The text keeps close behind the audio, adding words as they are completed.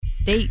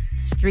State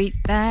Street,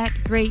 that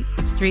great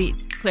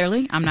street.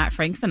 Clearly, I'm not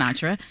Frank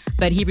Sinatra,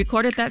 but he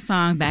recorded that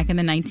song back in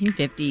the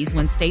 1950s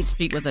when State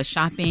Street was a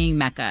shopping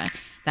mecca.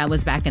 That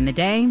was back in the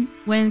day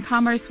when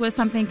commerce was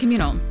something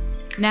communal.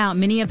 Now,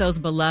 many of those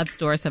beloved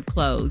stores have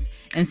closed,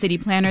 and city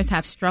planners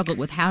have struggled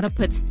with how to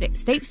put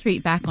State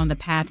Street back on the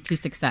path to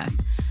success.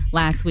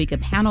 Last week, a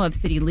panel of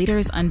city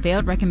leaders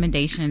unveiled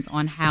recommendations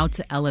on how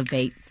to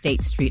elevate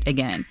State Street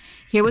again.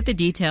 Here with the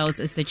details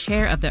is the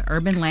chair of the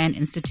Urban Land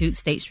Institute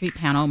State Street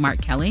panel,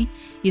 Mark Kelly.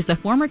 He's the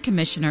former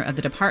commissioner of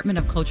the Department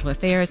of Cultural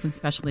Affairs and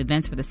Special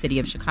Events for the city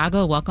of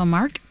Chicago. Welcome,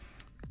 Mark.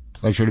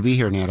 Pleasure to be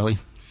here, Natalie.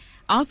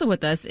 Also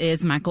with us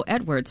is Michael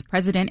Edwards,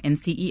 president and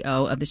CEO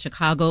of the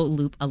Chicago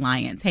Loop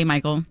Alliance. Hey,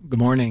 Michael. Good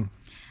morning.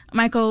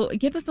 Michael,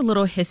 give us a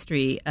little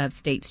history of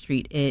State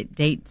Street. It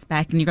dates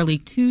back nearly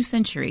 2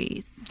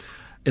 centuries.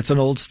 It's an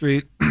old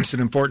street. It's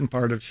an important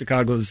part of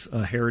Chicago's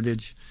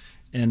heritage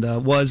and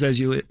was, as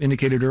you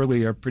indicated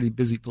earlier, a pretty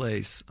busy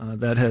place.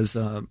 That has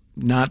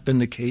not been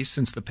the case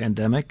since the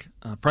pandemic.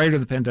 Prior to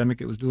the pandemic,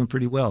 it was doing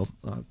pretty well,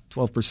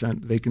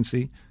 12%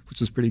 vacancy, which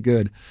was pretty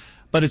good.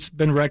 But it's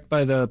been wrecked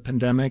by the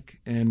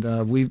pandemic, and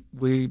we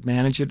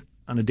manage it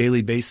on a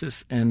daily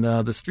basis. And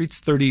the street's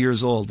 30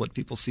 years old. What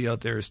people see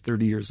out there is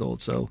 30 years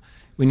old. So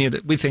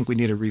we think we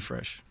need a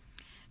refresh.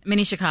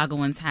 Many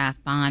Chicagoans have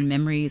fond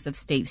memories of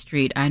State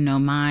Street. I know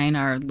mine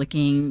are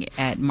looking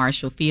at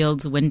Marshall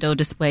Field's window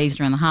displays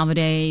during the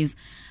holidays.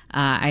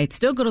 I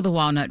still go to the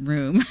Walnut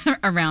Room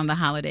around the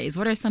holidays.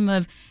 What are some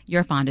of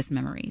your fondest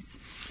memories?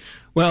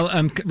 Well,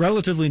 I'm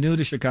relatively new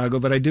to Chicago,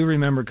 but I do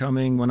remember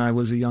coming when I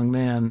was a young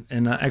man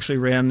and actually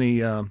ran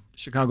the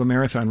Chicago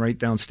Marathon right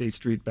down State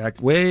Street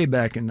way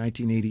back in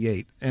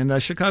 1988.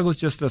 And Chicago's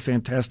just a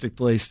fantastic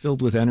place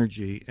filled with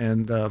energy.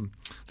 And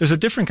there's a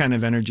different kind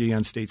of energy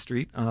on State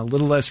Street, a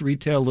little less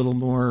retail, a little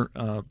more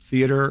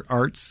theater,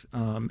 arts,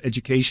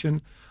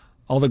 education,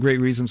 all the great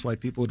reasons why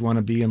people would want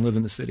to be and live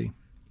in the city.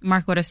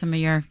 Mark, what are some of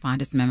your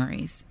fondest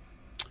memories?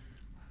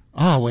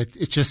 Oh,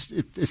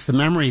 it's the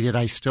memory that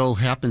I still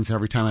happens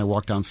every time I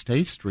walk down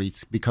State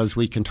Street, because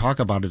we can talk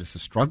about it as a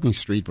struggling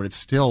street, but it's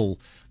still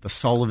the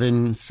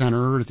Sullivan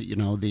Center, the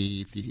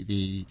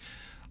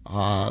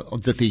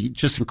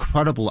just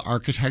incredible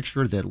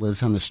architecture that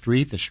lives on the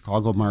street, the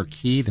Chicago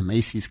Marquee, the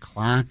Macy's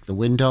clock, the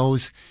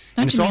windows.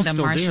 Don't and you it's mean all the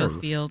still Marshall there.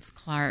 Fields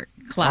clock?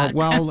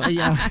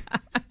 Yeah.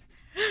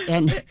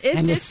 And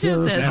it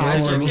still says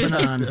Marshall.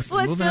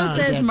 Well, it still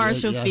says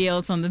Marshall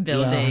Fields on the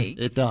building.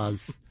 Yeah, it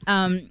does.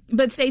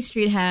 But State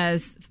Street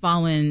has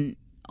fallen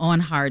on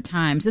hard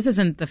times. This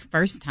isn't the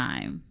first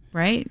time,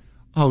 right?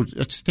 Oh,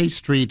 State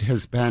Street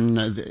has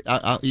been,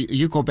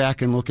 you go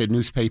back and look at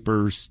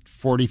newspapers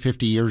 40,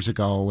 50 years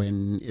ago,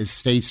 and is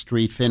State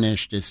Street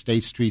finished? Is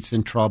State Street's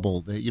in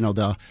trouble?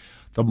 The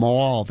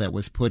mall that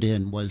was put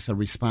in was a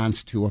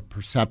response to a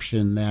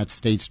perception that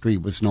State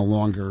Street was no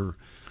longer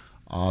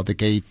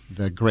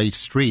the great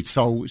street.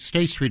 So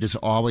State Street has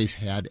always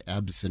had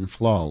ebbs and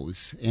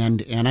flows.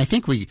 And I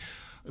think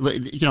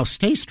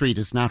State Street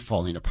is not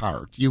falling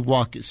apart.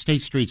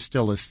 State Street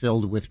still is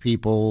filled with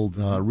people.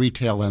 The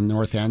retail on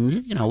North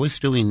End, is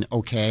doing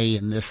okay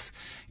in this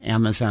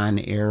Amazon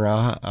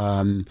era.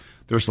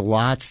 There's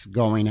lots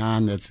going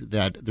on.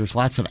 There's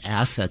lots of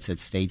assets at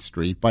State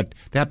Street. But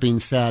that being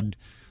said,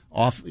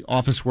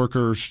 office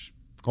workers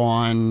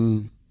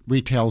gone,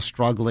 retail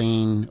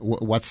struggling.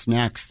 What's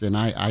next? And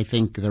I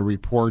think the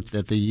report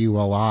that the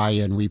ULI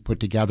and we put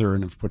together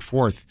and have put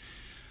forth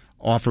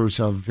offers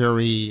a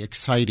very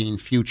exciting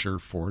future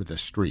for the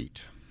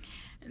street.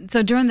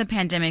 So during the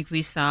pandemic,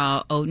 we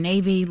saw Old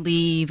Navy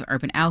leave,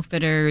 Urban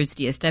Outfitters,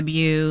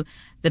 DSW.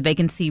 The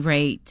vacancy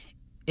rate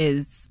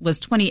was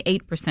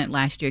 28%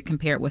 last year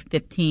compared with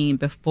 15%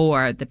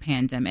 before the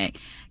pandemic.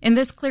 And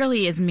this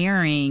clearly is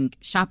mirroring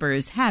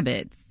shoppers'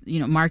 habits.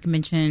 Mark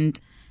mentioned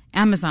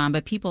Amazon,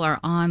 but people are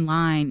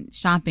online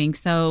shopping.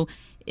 So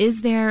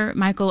is there,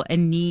 Michael, a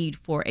need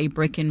for a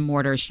brick and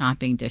mortar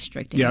shopping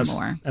district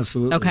anymore? Yes,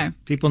 absolutely. Okay.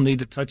 People need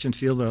to touch and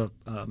feel the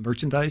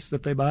merchandise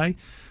that they buy.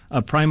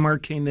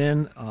 Primark came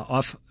in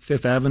off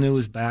Fifth Avenue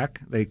is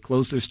back. They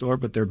closed their store,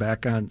 but they're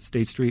back on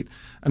State Street.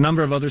 A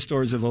number of other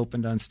stores have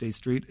opened on State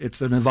Street. It's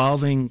an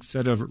evolving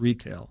set of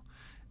retail.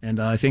 And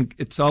I think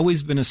it's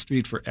always been a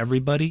street for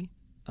everybody.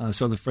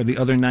 For the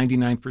other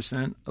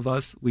 99% of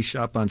us, we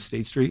shop on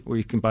State Street, where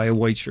you can buy a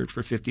white shirt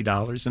for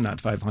 $50 and not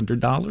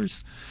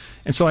 $500.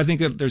 And so I think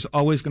that there's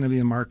always going to be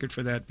a market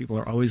for that. People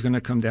are always going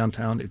to come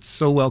downtown. It's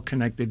so well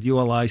connected.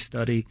 ULI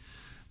study,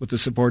 with the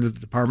support of the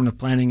Department of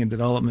Planning and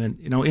Development,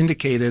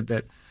 indicated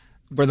that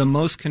we're the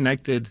most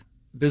connected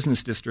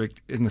business district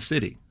in the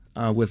city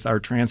with our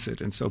transit.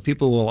 And so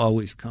people will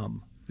always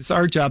come. It's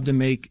our job to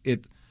make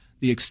it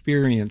the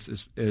experience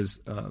as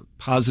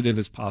positive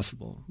as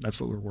possible.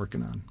 That's what we're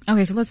working on.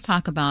 Okay, so let's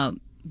talk about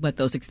what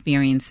those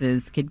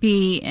experiences could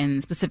be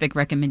and specific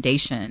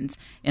recommendations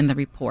in the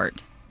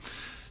report.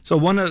 So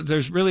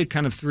there's really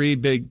kind of 3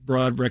 big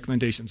broad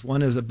recommendations.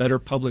 One is a better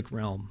public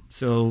realm.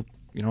 So,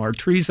 our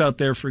trees out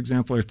there, for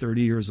example, are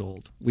 30 years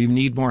old. We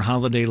need more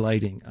holiday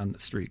lighting on the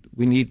street.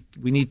 We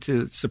need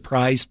to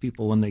surprise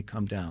people when they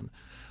come down.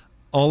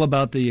 all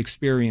about the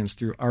experience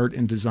through art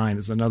and design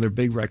is another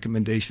big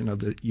recommendation of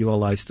the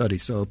ULI study.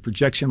 So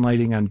projection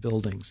lighting on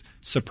buildings,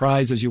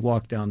 surprise as you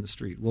walk down the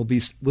street. We'll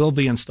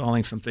be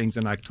installing some things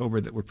in October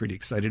that we're pretty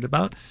excited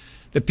about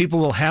that people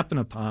will happen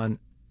upon,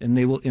 and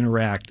they will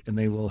interact, and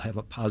they will have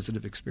a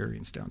positive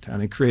experience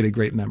downtown and create a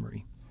great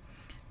memory.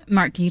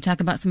 Mark, can you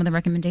talk about some of the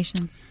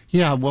recommendations?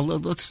 Yeah, well,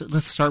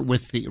 let's start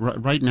with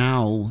right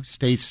now,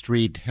 State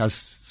Street has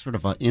sort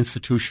of an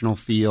institutional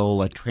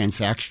feel, a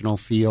transactional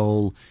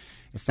feel.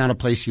 It's not a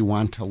place you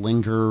want to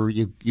linger.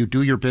 You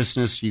do your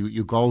business,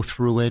 you go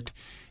through it.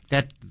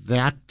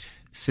 That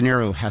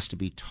scenario has to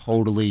be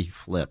totally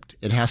flipped.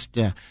 It has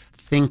to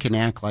think and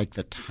act like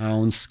the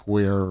town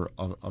square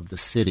of the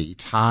city,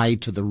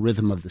 tied to the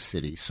rhythm of the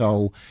city.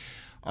 So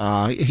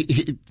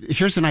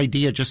here's an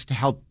idea just to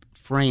help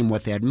frame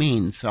what that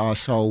means.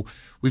 So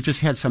we've just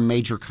had some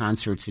major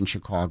concerts in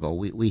Chicago.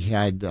 We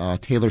had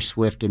Taylor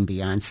Swift and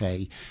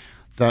Beyonce.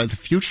 The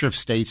future of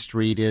State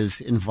Street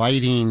is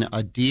inviting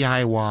a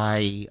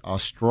DIY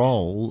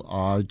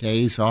stroll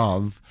days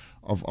of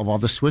all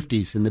the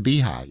Swifties in the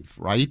Beehive,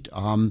 right?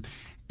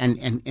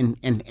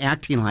 And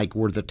acting like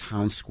we're the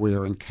town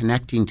square and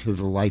connecting to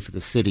the life of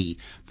the city.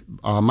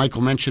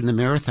 Michael mentioned the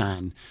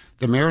marathon.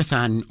 The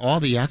marathon, all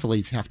the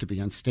athletes have to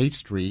be on State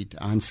Street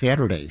on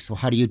Saturday. So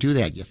how do you do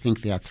that? You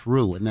think that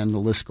through, and then the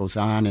list goes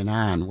on and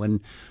on.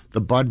 When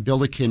the Bud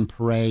Billiken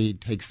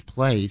Parade takes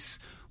place,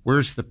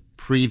 where's the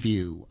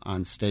preview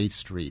on State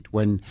Street?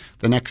 When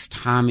the next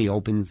Tommy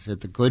opens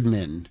at the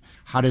Goodman,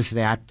 how does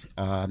that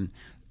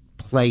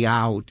play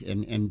out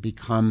and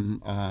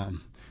become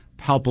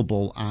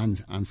palpable on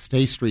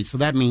State Street? So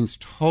that means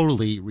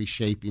totally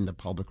reshaping the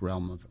public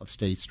realm of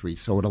State Street.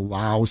 So it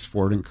allows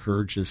for, it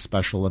encourages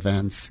special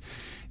events.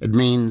 It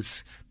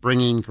means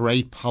bringing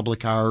great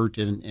public art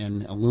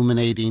and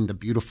illuminating the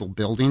beautiful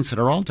buildings that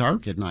are all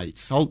dark at night.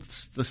 So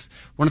this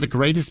one of the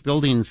greatest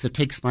buildings that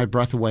takes my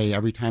breath away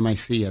every time I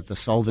see it, the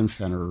Sullivan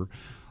Center,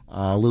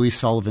 Louis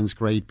Sullivan's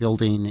great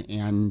building,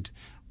 and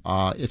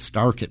it's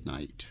dark at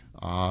night.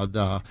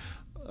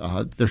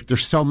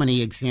 There's so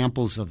many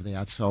examples of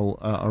that. So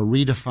a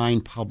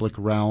redefined public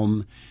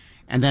realm.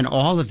 And then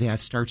all of that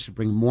starts to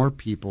bring more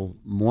people,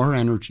 more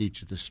energy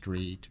to the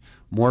street,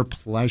 more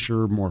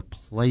pleasure, more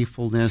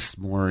playfulness,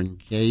 more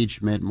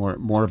engagement,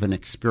 more of an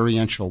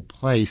experiential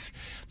place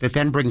that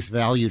then brings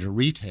value to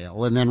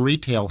retail. And then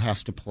retail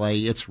has to play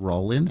its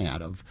role in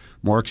that of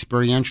more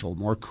experiential,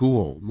 more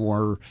cool,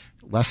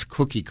 less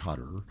cookie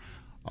cutter.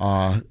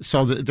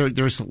 So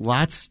there's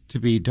lots to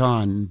be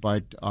done,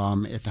 but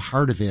at the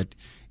heart of it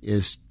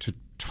is to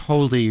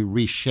totally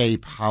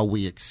reshape how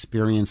we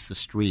experience the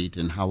street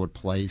and how it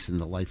plays in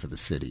the life of the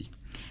city.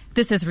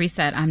 This is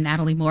Reset. I'm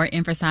Natalie Moore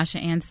in for Sasha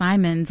Ann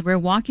Simons. We're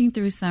walking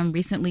through some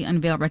recently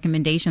unveiled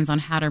recommendations on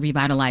how to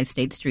revitalize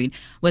State Street.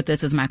 With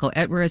us is Michael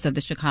Edwards of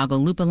the Chicago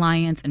Loop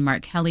Alliance and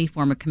Mark Kelly,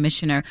 former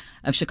commissioner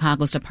of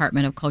Chicago's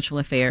Department of Cultural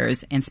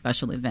Affairs and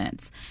Special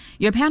Events.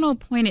 Your panel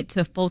pointed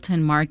to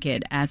Fulton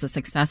Market as a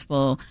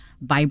successful,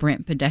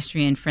 vibrant,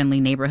 pedestrian-friendly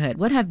neighborhood.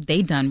 What have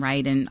they done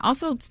right? And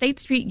also, State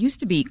Street used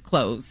to be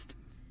closed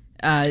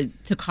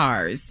to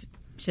cars.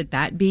 Should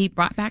that be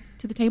brought back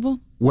to the table?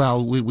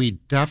 Well, we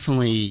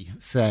definitely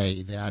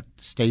say that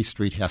State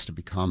Street has to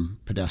become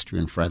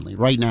pedestrian-friendly.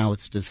 Right now,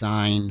 it's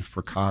designed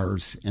for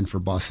cars and for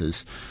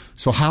buses.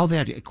 So how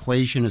that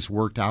equation is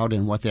worked out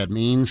and what that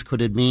means,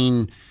 could it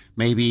mean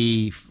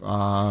maybe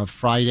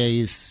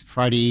Friday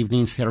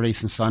evenings,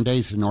 Saturdays, and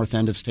Sundays, the north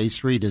end of State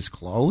Street is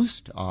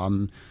closed?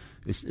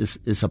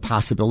 Is a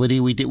possibility.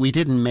 We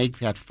didn't make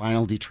that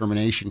final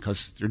determination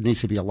because there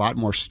needs to be a lot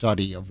more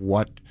study of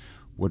what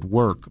would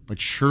work, but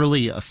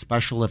surely a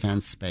special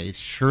event space,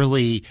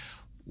 surely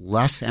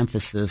less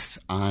emphasis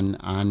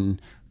on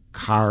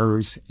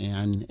cars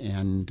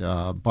and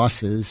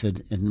buses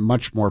and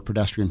much more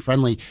pedestrian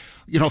friendly.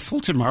 You know,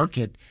 Fulton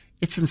Market,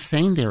 it's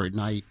insane there at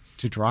night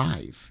to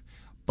drive,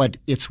 but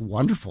it's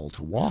wonderful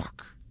to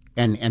walk.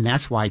 And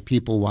that's why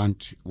people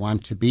want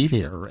to be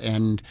there.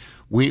 And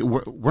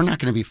we're not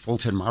going to be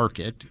Fulton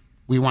Market.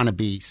 We want to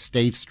be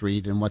State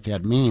Street and what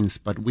that means,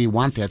 but we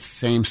want that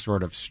same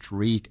sort of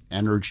street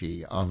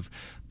energy of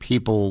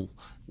people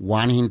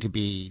wanting to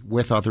be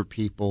with other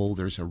people.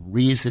 There's a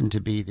reason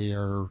to be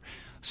there.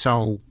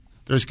 So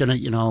there's going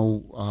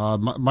to,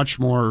 much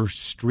more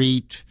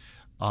street,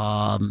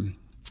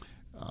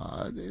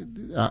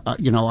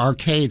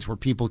 arcades where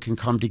people can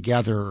come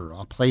together,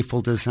 a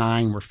playful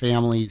design where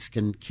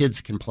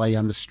kids can play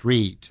on the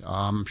street.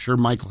 I'm sure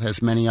Michael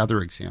has many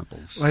other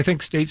examples. Well, I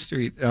think State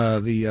Street,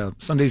 the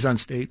Sundays on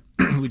State,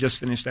 we just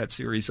finished that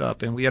series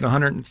up, and we had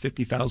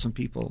 150,000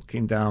 people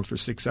came down for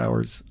 6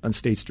 hours on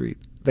State Street.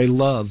 They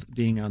love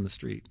being on the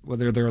street,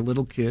 whether they're a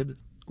little kid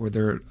or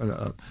they're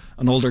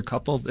an older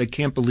couple. They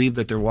can't believe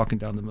that they're walking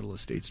down the middle of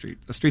State Street,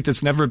 a street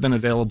that's never been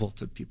available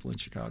to people in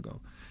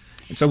Chicago.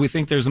 And so we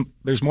think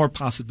there's more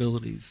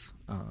possibilities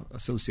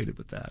associated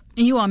with that.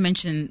 And you all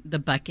mentioned the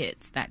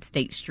buckets that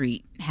State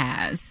Street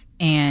has,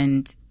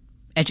 and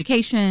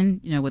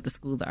education, with the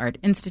School of the Art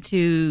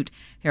Institute,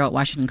 Harold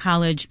Washington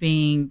College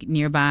being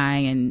nearby,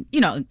 and,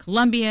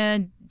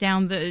 Columbia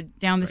down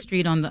the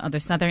street on the other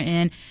southern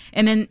end,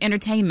 and then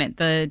entertainment,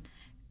 the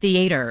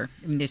theater.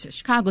 I mean, there's a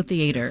Chicago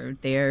Theater.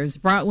 There's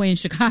Broadway in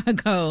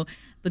Chicago,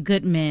 the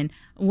Goodman.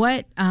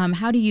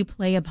 How do you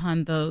play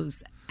upon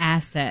those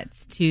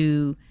assets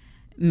to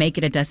make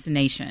it a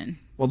destination?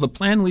 Well, the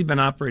plan we've been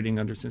operating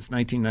under since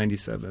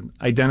 1997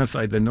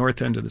 identified the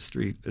north end of the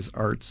street as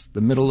arts,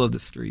 the middle of the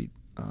street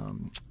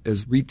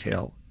as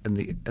retail, and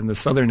the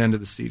southern end of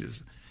the street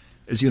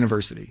as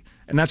university.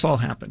 And that's all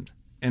happened.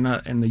 And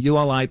the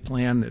ULI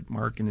plan that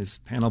Mark and his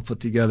panel put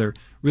together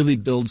really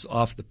builds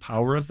off the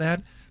power of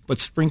that, but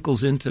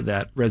sprinkles into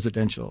that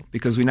residential,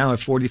 because we now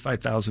have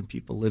 45,000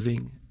 people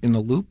living in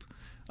the Loop.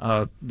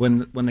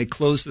 When they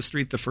closed the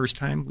street the first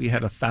time, we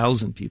had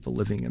 1,000 people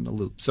living in the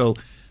Loop. So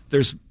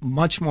there's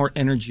much more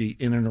energy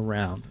in and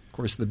around. Of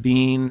course, the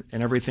Bean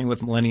and everything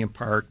with Millennium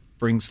Park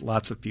brings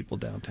lots of people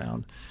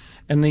downtown.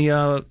 And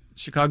the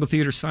Chicago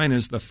Theater sign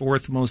is the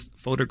fourth most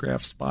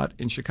photographed spot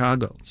in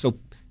Chicago. So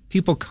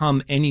people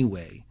come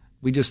anyway.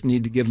 We just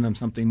need to give them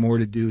something more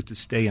to do to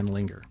stay and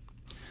linger.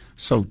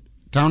 So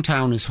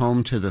downtown is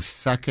home to the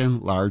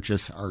second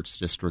largest arts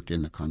district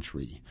in the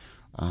country.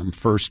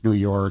 First New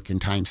York and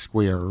Times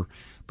Square,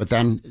 but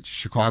then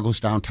Chicago's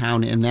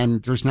downtown, and then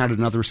there's not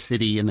another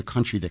city in the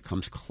country that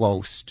comes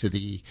close to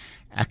the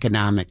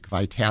economic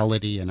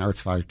vitality and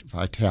arts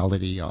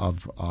vitality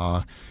of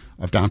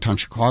downtown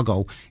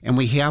Chicago. And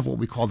we have what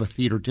we call the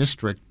theater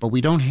district, but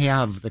we don't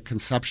have the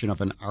conception of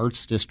an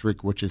arts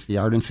district, which is the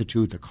Art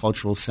Institute, the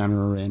Cultural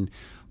Center, and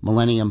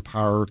Millennium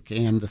Park,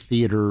 and the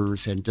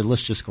theaters, and the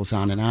list just goes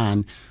on and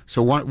on.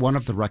 So one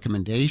of the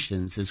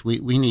recommendations is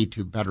we need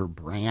to better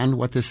brand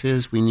what this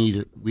is. We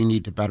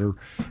need to better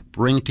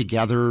bring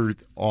together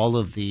all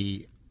of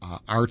the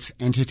arts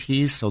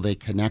entities so they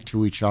connect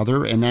to each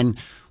other, and then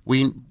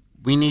we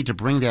need to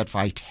bring that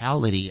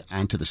vitality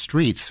onto the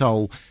streets.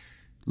 So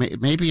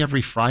maybe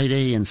every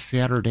Friday and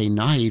Saturday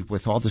night,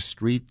 with all the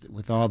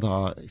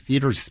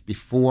theaters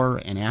before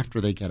and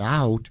after they get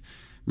out,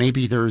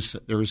 maybe there's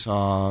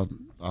a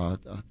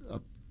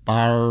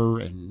bar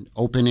and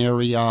open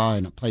area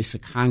and a place to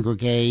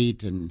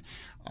congregate, and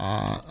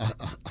a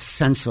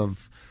sense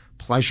of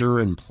pleasure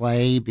and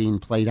play being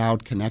played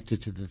out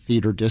connected to the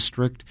theater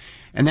district.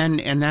 And then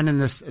in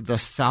the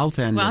south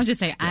end. Well, I'll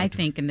just say, I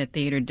think in the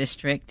theater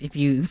district, if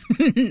you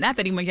not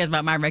that anyone cares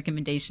about my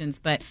recommendations,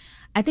 but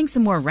I think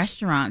some more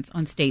restaurants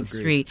on State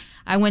Street.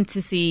 I went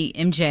to see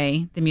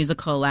MJ, the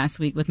musical, last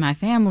week with my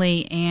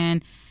family,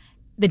 and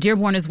the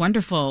Dearborn is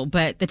wonderful,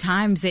 but the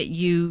times that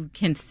you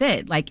can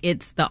sit, like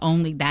it's the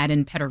only that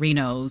in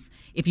Pecorino's,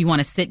 if you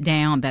want to sit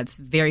down, that's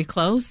very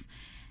close.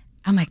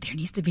 I'm like, there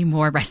needs to be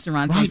more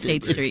restaurants on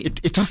State Street.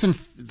 It doesn't,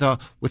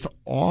 with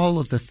all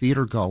of the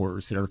theater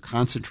goers that are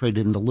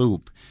concentrated in the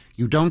Loop,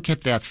 you don't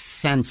get that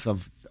sense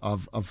of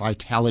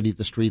vitality at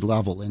the street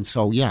level. And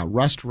so, yeah,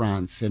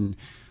 restaurants and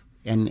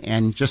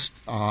just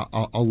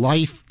a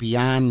life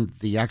beyond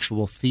the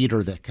actual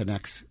theater that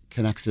connects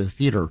to the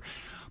theater.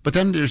 But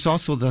then there's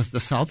also the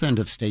south end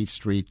of State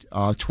Street,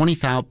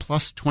 20,000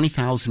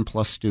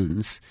 plus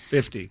students.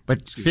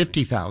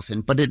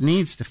 50,000. But it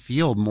needs to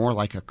feel more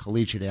like a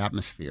collegiate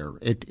atmosphere.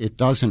 It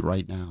doesn't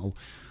right now.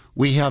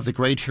 We have the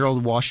Great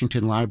Harold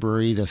Washington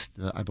Library.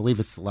 I believe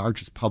it's the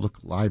largest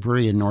public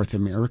library in North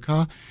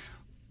America.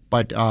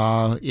 But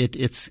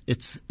it's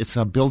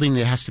a building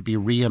that has to be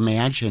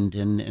reimagined,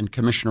 and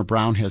Commissioner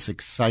Brown has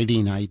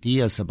exciting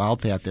ideas about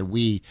that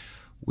we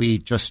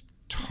just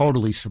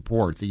totally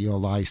support the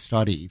ULI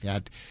study,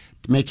 that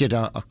to make it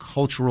a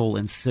cultural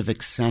and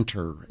civic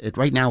center. It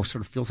right now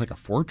sort of feels like a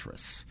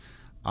fortress.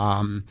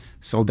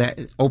 So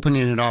that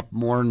opening it up,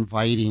 more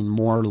inviting,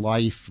 more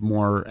life,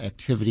 more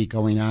activity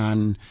going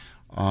on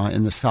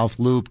in the South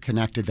Loop,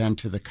 connected then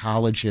to the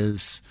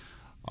colleges.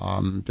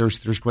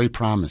 There's great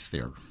promise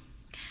there.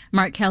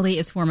 Mark Kelly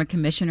is former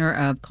Commissioner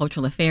of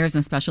Cultural Affairs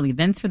and Special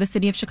Events for the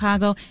City of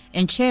Chicago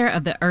and Chair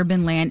of the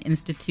Urban Land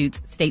Institute's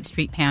State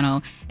Street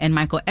panel. And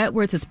Michael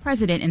Edwards is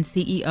President and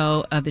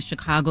CEO of the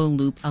Chicago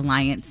Loop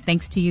Alliance.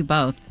 Thanks to you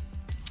both.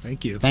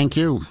 Thank you. Thank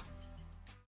you.